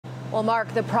Well,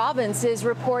 Mark, the province is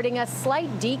reporting a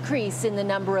slight decrease in the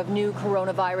number of new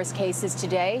coronavirus cases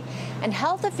today, and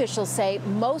health officials say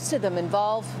most of them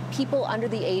involve people under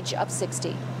the age of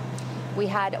 60. We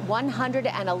had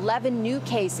 111 new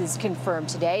cases confirmed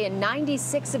today, and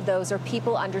 96 of those are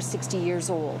people under 60 years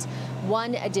old.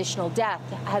 One additional death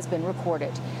has been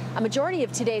recorded. A majority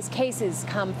of today's cases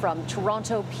come from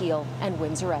Toronto, Peel, and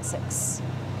Windsor-Essex.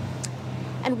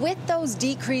 And with those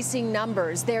decreasing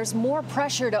numbers, there's more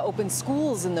pressure to open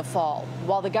schools in the fall.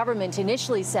 While the government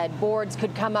initially said boards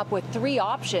could come up with 3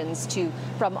 options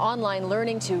from online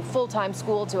learning to full-time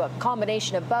school to a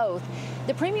combination of both,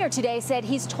 the Premier today said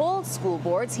he's told school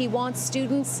boards he wants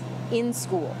students in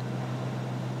school.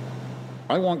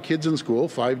 I want kids in school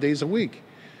 5 days a week.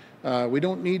 We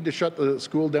don't need to shut the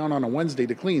school down on a Wednesday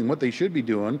to clean. What they should be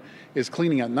doing is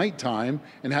cleaning at nighttime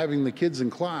and having the kids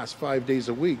in class 5 days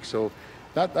a week. So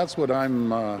that's what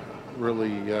I'm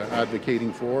really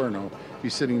advocating for, and I'll be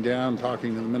sitting down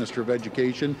talking to the Minister of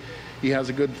Education. He has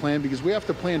a good plan because we have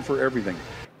to plan for everything.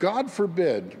 God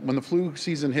forbid, when the flu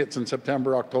season hits in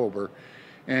September, October,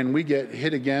 and we get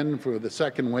hit again for the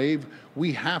second wave,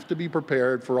 we have to be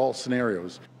prepared for all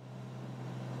scenarios.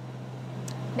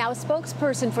 Now, a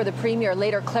spokesperson for the Premier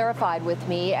later clarified with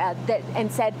me and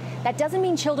said that doesn't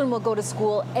mean children will go to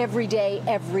school every day,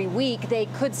 every week. They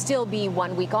could still be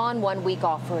 1 week on, 1 week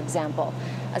off, for example.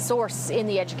 A source in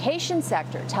the education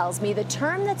sector tells me the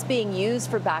term that's being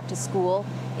used for back to school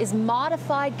is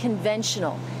modified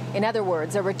conventional. In other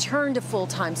words, a return to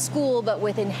full-time school, but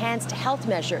with enhanced health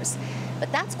measures.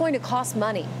 But that's going to cost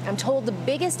money. I'm told the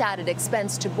biggest added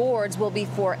expense to boards will be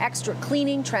for extra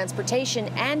cleaning, transportation,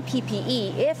 and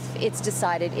PPE if it's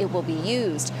decided it will be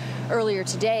used. Earlier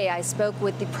today, I spoke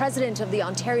with the president of the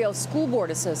Ontario School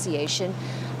Board Association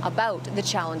about the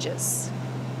challenges.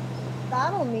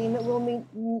 That'll mean that we'll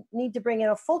need to bring in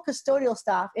a full custodial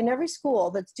staff in every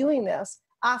school that's doing this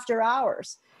after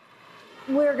hours.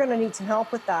 We're going to need some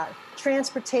help with that.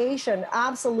 Transportation,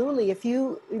 absolutely. If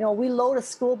we load a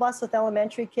school bus with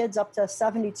elementary kids up to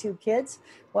 72 kids,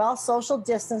 well, social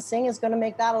distancing is going to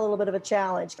make that a little bit of a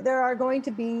challenge. There are going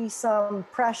to be some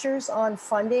pressures on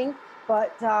funding,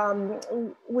 but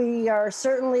we are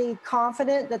certainly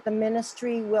confident that the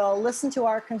ministry will listen to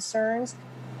our concerns.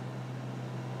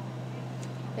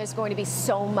 There's going to be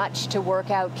so much to work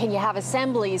out. Can you have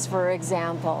assemblies, for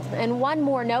example? And one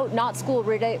more note, not school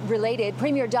related,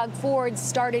 Premier Doug Ford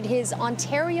started his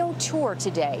Ontario tour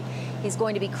today. He's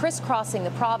going to be crisscrossing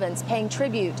the province, paying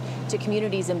tribute to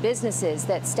communities and businesses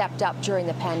that stepped up during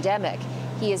the pandemic.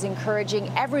 He is encouraging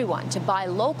everyone to buy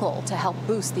local to help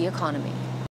boost the economy.